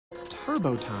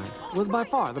Turbo Time was by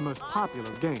far the most popular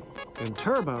game. In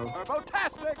Turbo...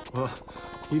 Turbo-tastic! Well,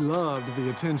 he loved the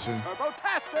attention.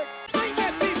 Turbo-tastic! Bring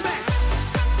that beat back!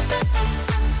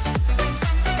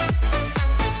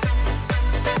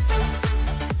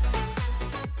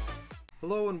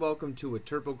 Hello and welcome to a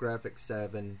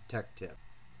TurboGrafx-7 Tech Tip.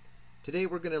 Today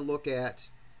we're going to look at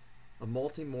a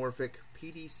Multimorphic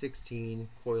PD16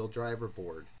 coil driver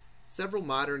board. Several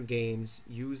modern games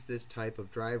use this type of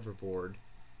driver board,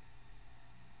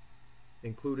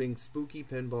 including Spooky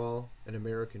Pinball and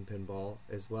American Pinball,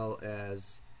 as well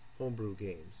as homebrew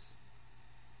games.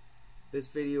 This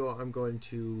video I'm going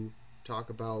to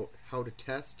talk about how to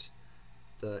test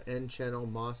the N-channel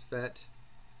MOSFET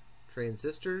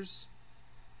transistors,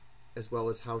 as well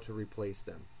as how to replace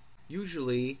them.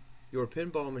 Usually your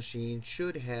pinball machine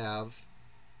should have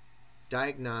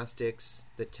diagnostics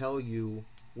that tell you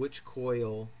which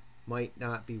coil might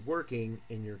not be working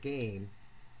in your game,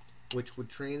 which would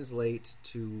translate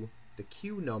to the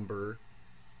Q number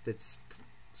that's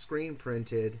screen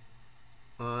printed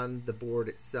on the board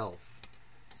itself.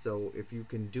 So if you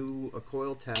can do a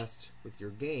coil test with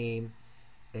your game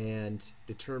and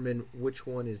determine which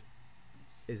one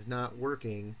is not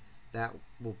working, that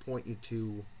will point you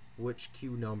to which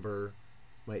Q number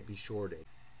might be shorted.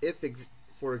 If,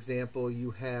 for example,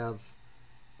 you have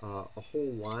a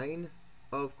whole line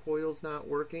of coils not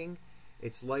working,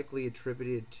 it's likely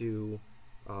attributed to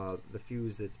the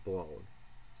fuse that's blown.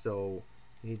 So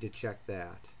you need to check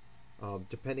that.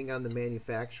 Depending on the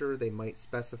manufacturer, they might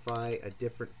specify a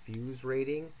different fuse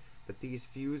rating, but these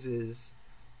fuses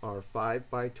are 5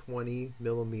 by 20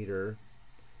 millimeter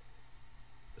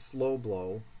slow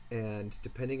blow, and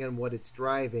depending on what it's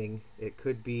driving, it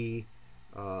could be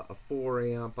a 4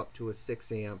 amp up to a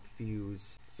 6 amp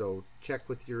fuse. So check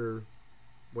with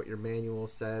what your manual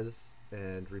says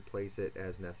and replace it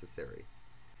as necessary.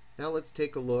 Now let's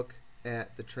take a look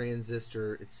at the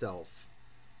transistor itself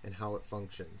and how it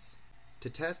functions. To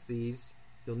test these,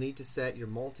 you'll need to set your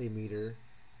multimeter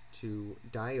to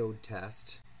diode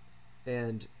test,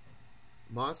 and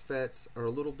MOSFETs are a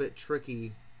little bit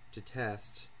tricky to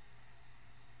test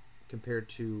compared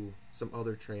to some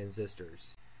other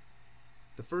transistors.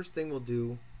 The first thing we'll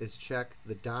do is check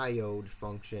the diode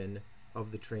function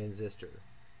of the transistor,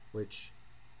 which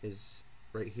is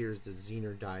right here is the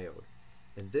Zener diode.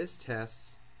 And this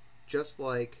tests just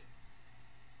like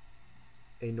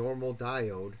a normal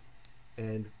diode,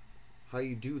 and how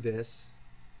you do this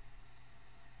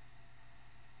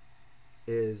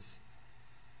is,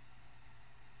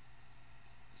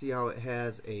 see how it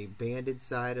has a banded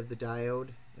side of the diode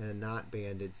and a not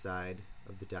banded side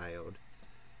of the diode,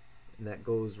 and that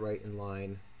goes right in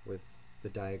line with the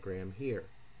diagram here.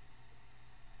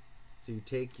 So you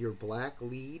take your black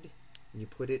lead and you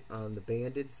put it on the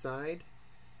banded side,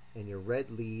 and your red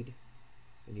lead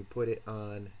and you put it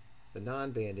on the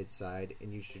non-banded side,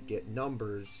 and you should get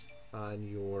numbers on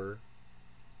your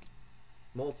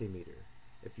multimeter.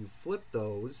 If you flip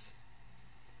those,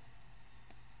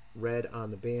 red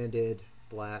on the banded,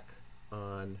 black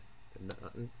on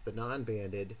the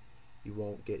non-banded, you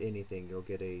won't get anything. You'll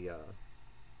get a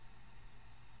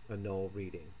null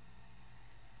reading.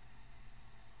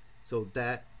 So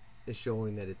that is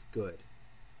showing that it's good.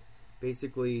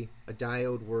 Basically, a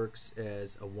diode works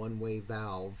as a one-way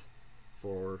valve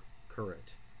for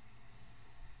current.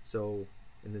 So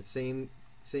in the same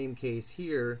case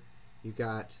here, you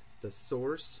got the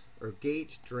source, or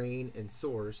gate, drain, and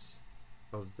source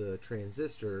of the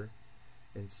transistor,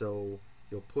 and so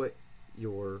you'll put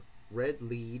your red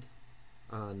lead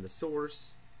on the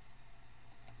source,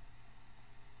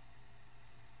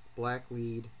 black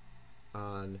lead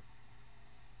on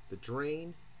the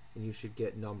drain, and you should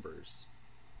get numbers.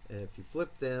 And if you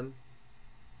flip them,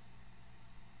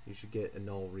 you should get a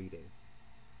null reading.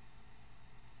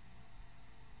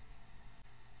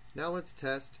 Now let's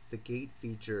test the gate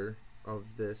feature of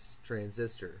this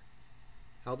transistor.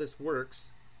 How this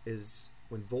works is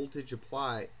when voltage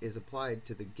is applied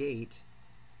to the gate,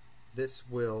 this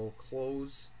will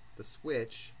close the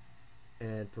switch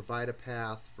and provide a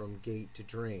path from gate to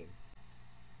drain.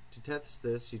 To test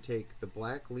this, you take the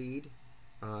black lead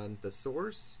on the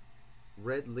source,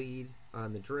 red lead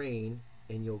on the drain,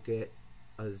 and you'll get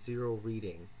a 0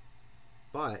 reading.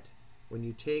 But when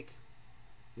you take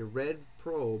your red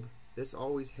probe, this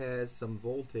always has some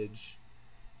voltage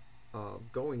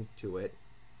going to it.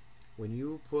 When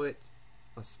you put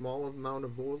a small amount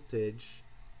of voltage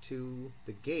to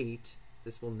the gate,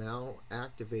 this will now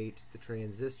activate the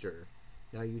transistor.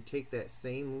 Now you take that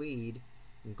same lead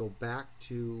and go back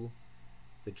to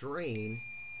the drain,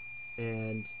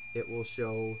 and it will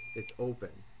show it's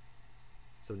open.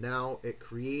 So now it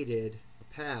created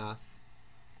a path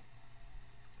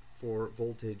for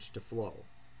voltage to flow,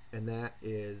 and that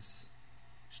is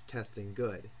testing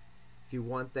good. If you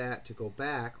want that to go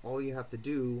back, all you have to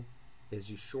do is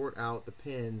you short out the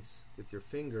pins with your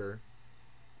finger,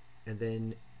 and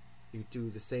then you do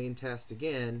the same test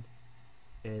again,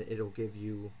 and it'll give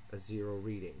you a 0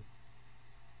 reading.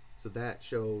 So that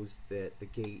shows that the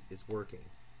gate is working.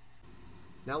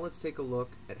 Now let's take a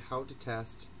look at how to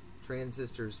test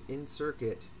transistors in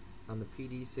circuit on the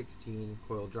PD16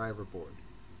 coil driver board.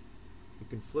 You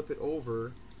can flip it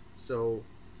over so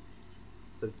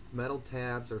the metal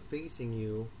tabs are facing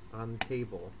you on the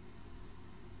table,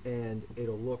 and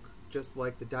it'll look just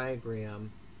like the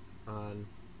diagram on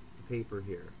the paper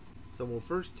here. So we'll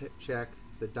first check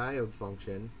the diode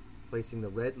function, placing the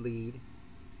red lead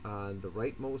on the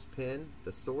rightmost pin,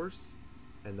 the source,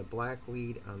 and the black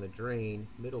lead on the drain,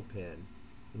 middle pin,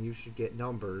 and you should get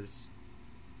numbers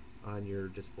on your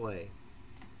display.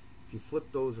 If you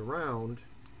flip those around,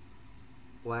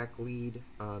 black lead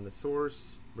on the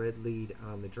source, red lead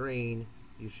on the drain,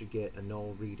 you should get a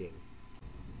null reading.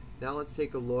 Now let's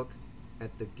take a look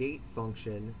at the gate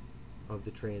function of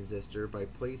the transistor by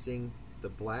placing the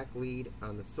black lead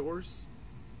on the source,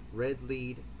 red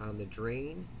lead on the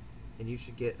drain, and you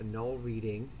should get a null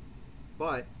reading.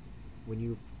 But when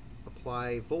you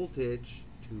apply voltage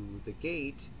to the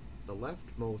gate, the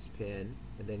leftmost pin,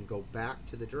 and then go back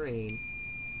to the drain,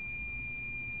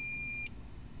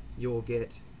 you'll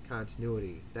get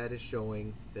continuity. That is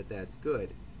showing that that's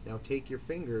good. Now take your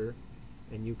finger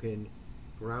and you can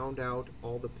ground out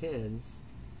all the pins,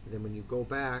 and then when you go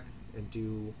back and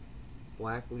do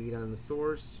black lead on the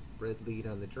source, red lead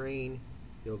on the drain,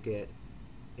 you'll get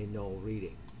a null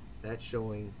reading. That's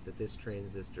showing that this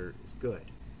transistor is good.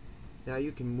 Now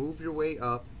you can move your way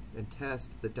up and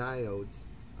test the diodes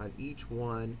on each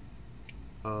one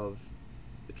of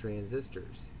the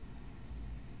transistors.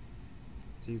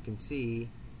 So you can see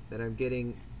that I'm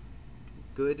getting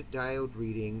good diode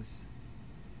readings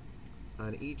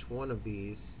on each one of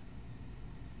these,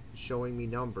 showing me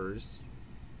numbers,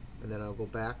 and then I'll go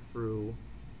back through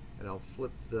and I'll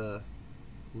flip the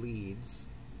leads,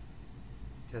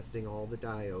 testing all the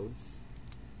diodes.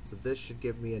 So this should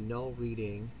give me a null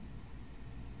reading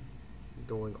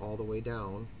going all the way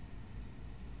down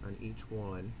on each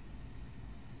one.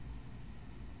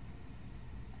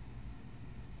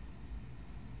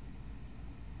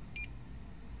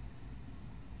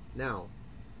 Now,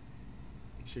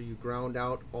 make sure you ground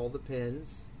out all the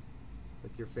pins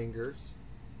with your fingers.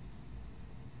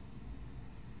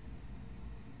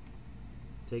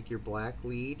 Take your black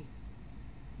lead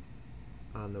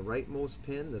on the rightmost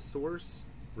pin, the source,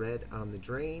 red on the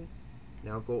drain.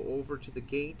 Now go over to the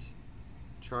gate,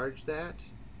 charge that,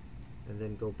 and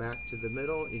then go back to the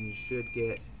middle, and you should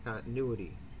get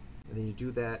continuity. And then you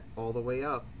do that all the way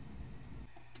up.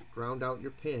 Ground out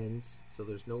your pins so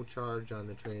there's no charge on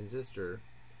the transistor.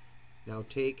 Now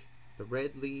take the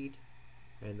red lead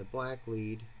and the black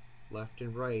lead, left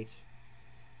and right,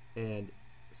 and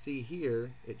see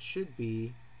here it should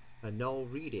be a null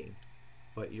reading,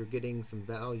 but you're getting some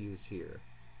values here.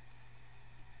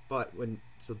 But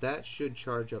so that should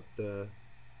charge up the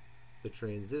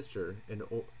transistor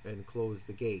and close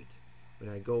the gate. When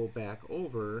I go back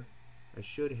over, I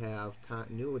should have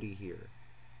continuity here,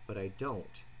 but I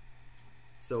don't.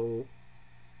 So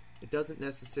it doesn't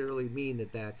necessarily mean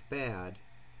that that's bad.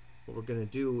 What we're going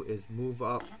to do is move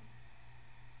up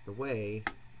the way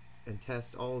and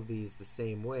test all of these the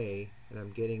same way, and I'm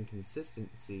getting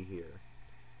consistency here.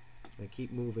 I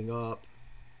keep moving up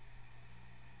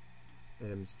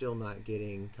and I'm still not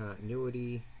getting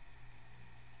continuity.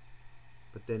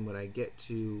 But then when I get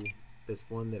to this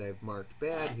one that I've marked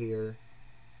bad here,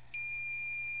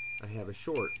 I have a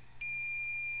short.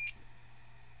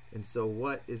 And so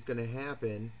what is going to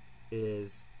happen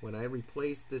is when I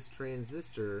replace this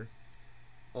transistor,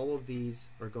 all of these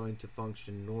are going to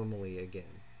function normally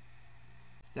again.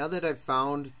 Now that I've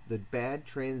found the bad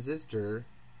transistor,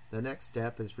 the next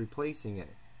step is replacing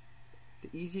it. The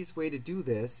easiest way to do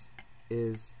this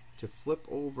is to flip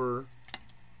over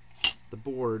the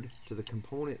board to the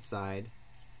component side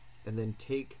and then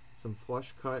take some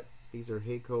flush cut, these are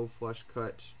Heiko flush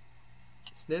cut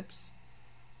snips,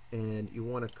 and you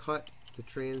want to cut the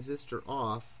transistor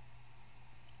off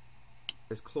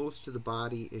as close to the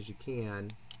body as you can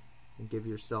and give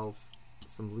yourself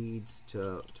some leads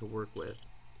to work with.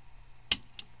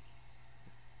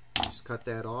 Just cut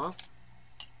that off,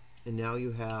 and now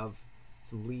you have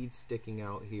some leads sticking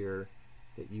out here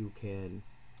that you can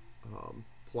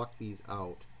pluck these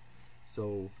out.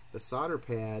 So the solder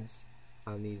pads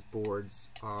on these boards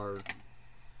are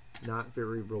not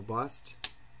very robust,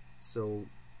 so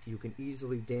you can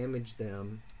easily damage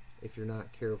them if you're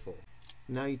not careful.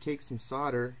 Now you take some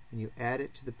solder and you add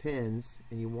it to the pins,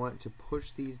 and you want to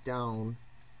push these down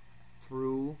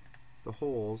through the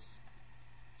holes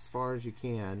as far as you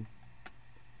can.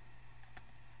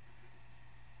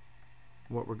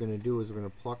 What we're going to do is we're going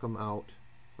to pluck them out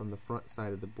from the front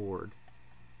side of the board.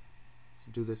 So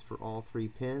do this for all 3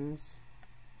 pins.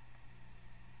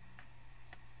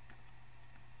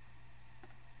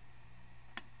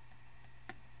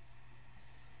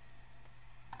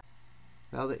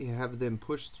 Now that you have them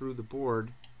pushed through the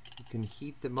board, you can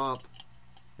heat them up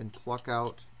and pluck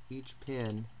out each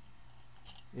pin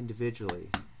individually.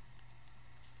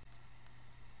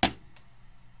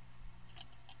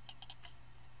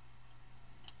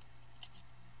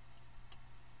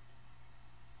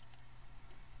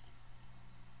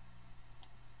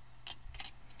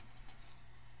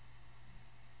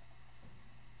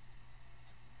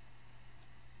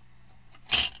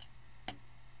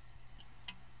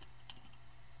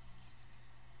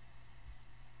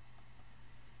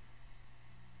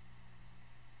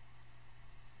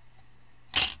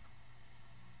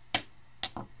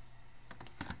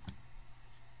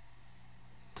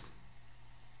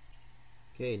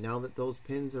 Okay, now that those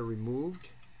pins are removed,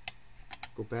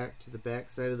 go back to the back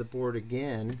side of the board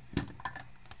again,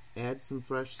 add some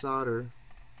fresh solder,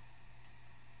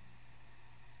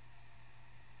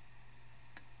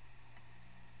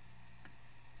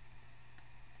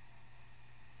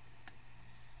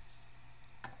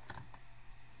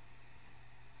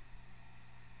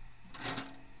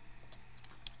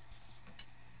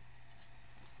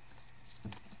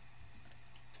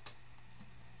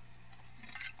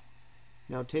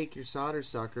 now take your solder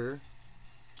sucker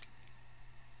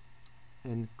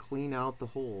and clean out the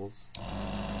holes.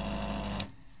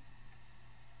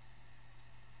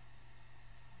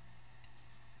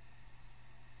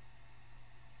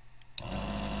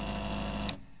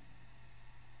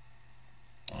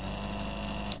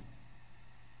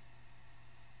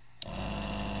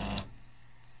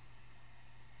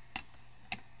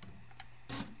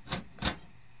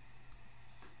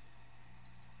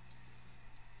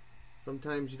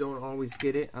 Sometimes you don't always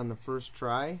get it on the first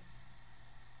try,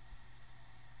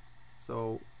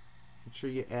 so make sure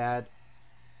you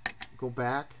go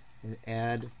back and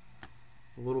add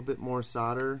a little bit more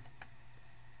solder.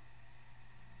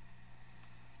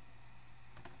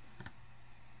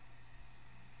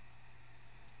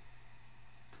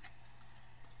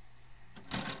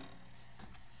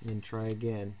 And then try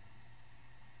again.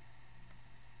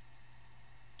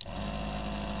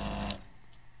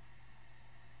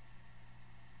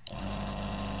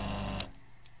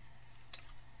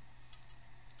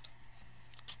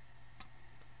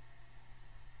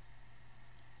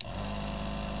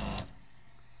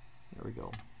 There we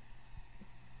go.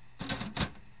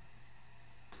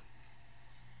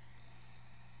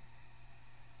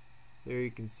 There you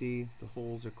can see the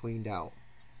holes are cleaned out.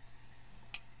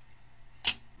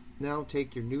 Now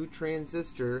take your new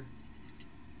transistor,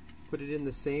 put it in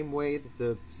the same way that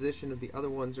the position of the other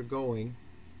ones are going.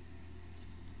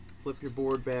 Flip your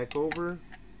board back over.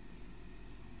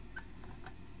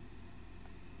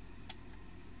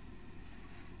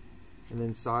 And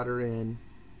then solder in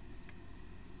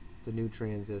the new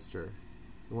transistor.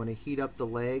 You want to heat up the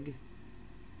leg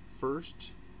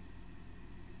first,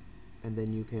 and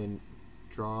then you can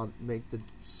make the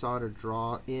solder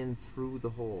draw in through the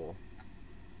hole.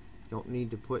 Don't need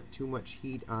to put too much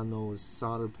heat on those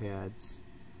solder pads.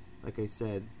 Like I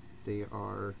said, they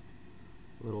are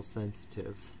a little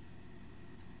sensitive.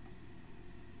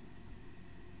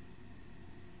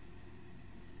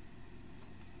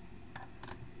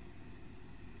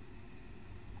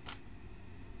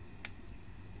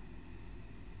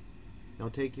 Now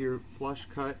take your flush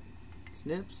cut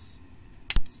snips,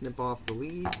 snip off the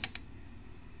leads.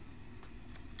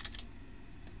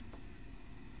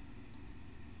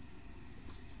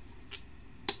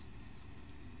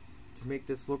 To make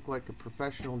this look like a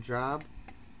professional job,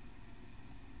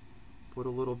 put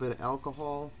a little bit of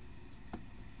alcohol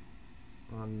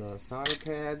on the solder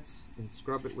pads and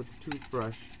scrub it with a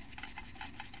toothbrush,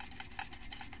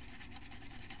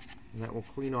 and that will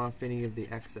clean off any of the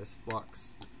excess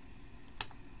flux.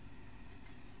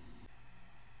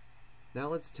 Now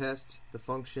let's test the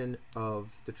function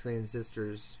of the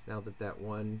transistors now that that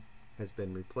one has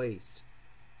been replaced.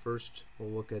 First, we'll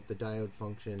look at the diode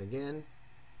function again,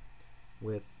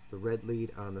 with the red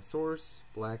lead on the source,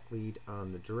 black lead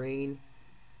on the drain.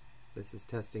 This is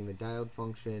testing the diode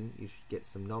function. You should get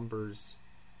some numbers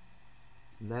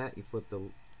from that. You flip the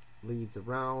leads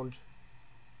around,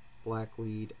 black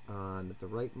lead on the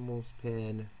rightmost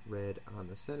pin, red on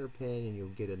the center pin, and you'll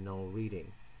get a null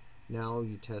reading. Now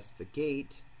you test the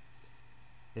gate,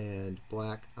 and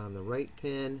black on the right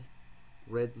pin,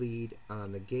 red lead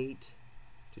on the gate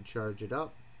to charge it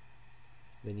up.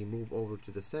 Then you move over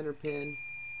to the center pin,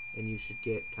 and you should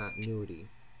get continuity.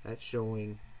 That's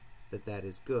showing that that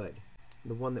is good.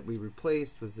 The one that we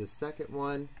replaced was this second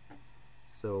one,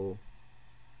 so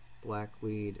black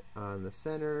lead on the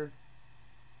center,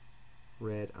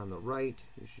 red on the right,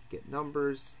 you should get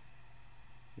numbers.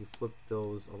 You flip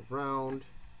those around,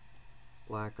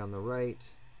 black on the right,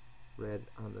 red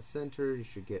on the center, you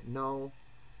should get null.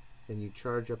 Then you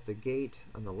charge up the gate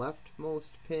on the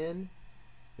leftmost pin,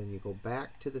 then you go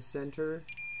back to the center,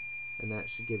 and that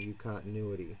should give you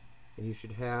continuity. And you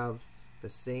should have the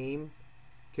same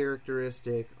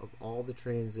characteristic of all the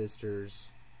transistors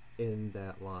in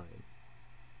that line.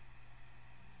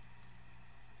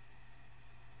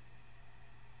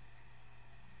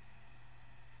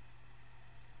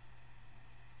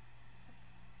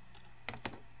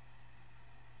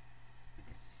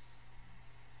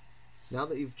 Now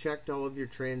that you've checked all of your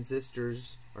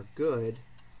transistors are good,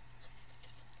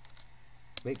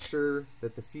 make sure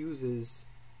that the fuses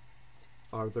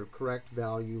are the correct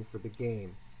value for the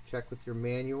game. Check with your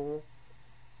manual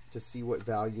to see what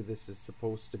value this is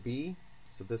supposed to be.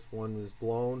 So this one was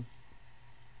blown,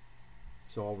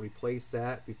 so I'll replace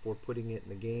that before putting it in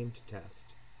the game to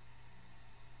test.